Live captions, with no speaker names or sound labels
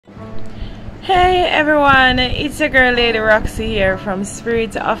Hey everyone, it's your girl Lady Roxy here from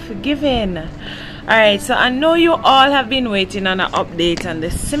Spirit of Giving. Alright, so I know you all have been waiting on an update on the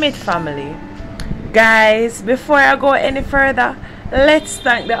Smith family. Guys, before I go any further, let's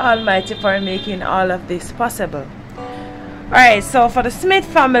thank the Almighty for making all of this possible. Alright, so for the Smith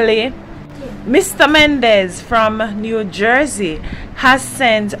family, Mr. Mendez from New Jersey has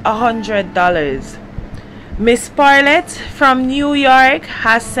sent $100. Miss Parlett from New York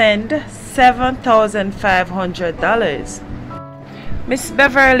has sent $7,500. Miss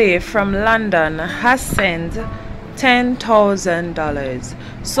Beverly from London has sent $10,000.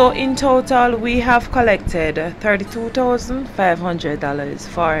 So in total we have collected $32,500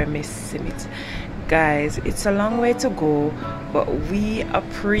 for Miss Smith. Guys, it's a long way to go, but we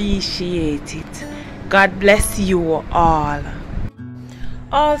appreciate it. God bless you all.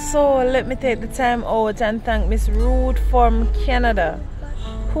 Also, let me take the time out and thank Miss Ruth from Canada,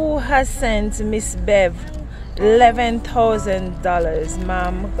 who has sent Miss Bev $11,000.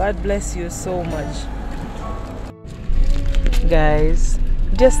 Ma'am, God bless you so much. Guys,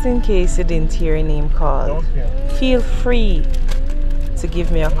 just in case you didn't hear your name called, feel free to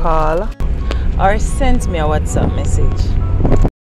give me a call or send me a WhatsApp message.